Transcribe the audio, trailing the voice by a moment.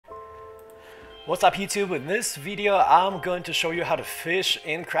What's up YouTube? In this video I'm going to show you how to fish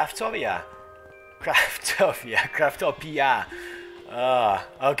in Craftopia. Craftopia.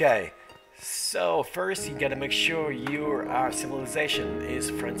 Okay. So first you gotta make sure your civilization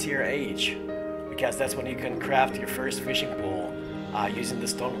is frontier age, because that's when you can craft your first fishing pole using the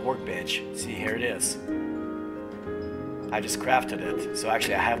stone workbench. See, here it is. I just crafted it, so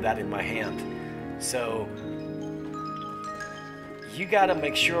actually I have that in my hand. So you gotta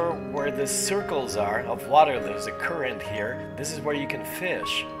make sure where the circles are of water, there's a current here, this is where you can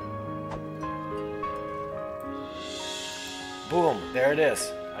fish. Boom, there it is.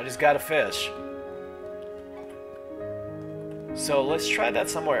 I just got a fish. So let's try that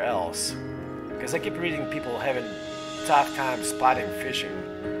somewhere else, because I keep reading people having tough time spotting fishing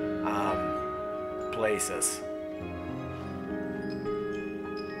places.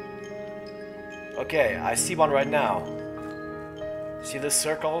 Okay, I see one right now. See the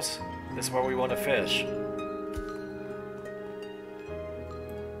circles? This is where we want to fish.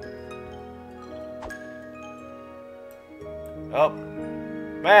 Oh,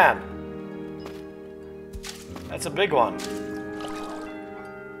 man! That's a big one.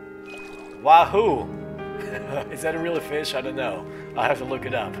 Wahoo! Is that a real fish? I don't know. I'll have to look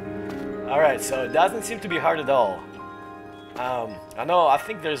it up. Alright, so it doesn't seem to be hard at all. I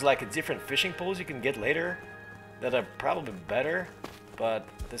think there's like a different fishing poles you can get later that are probably better, but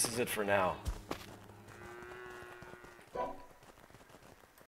this is it for now.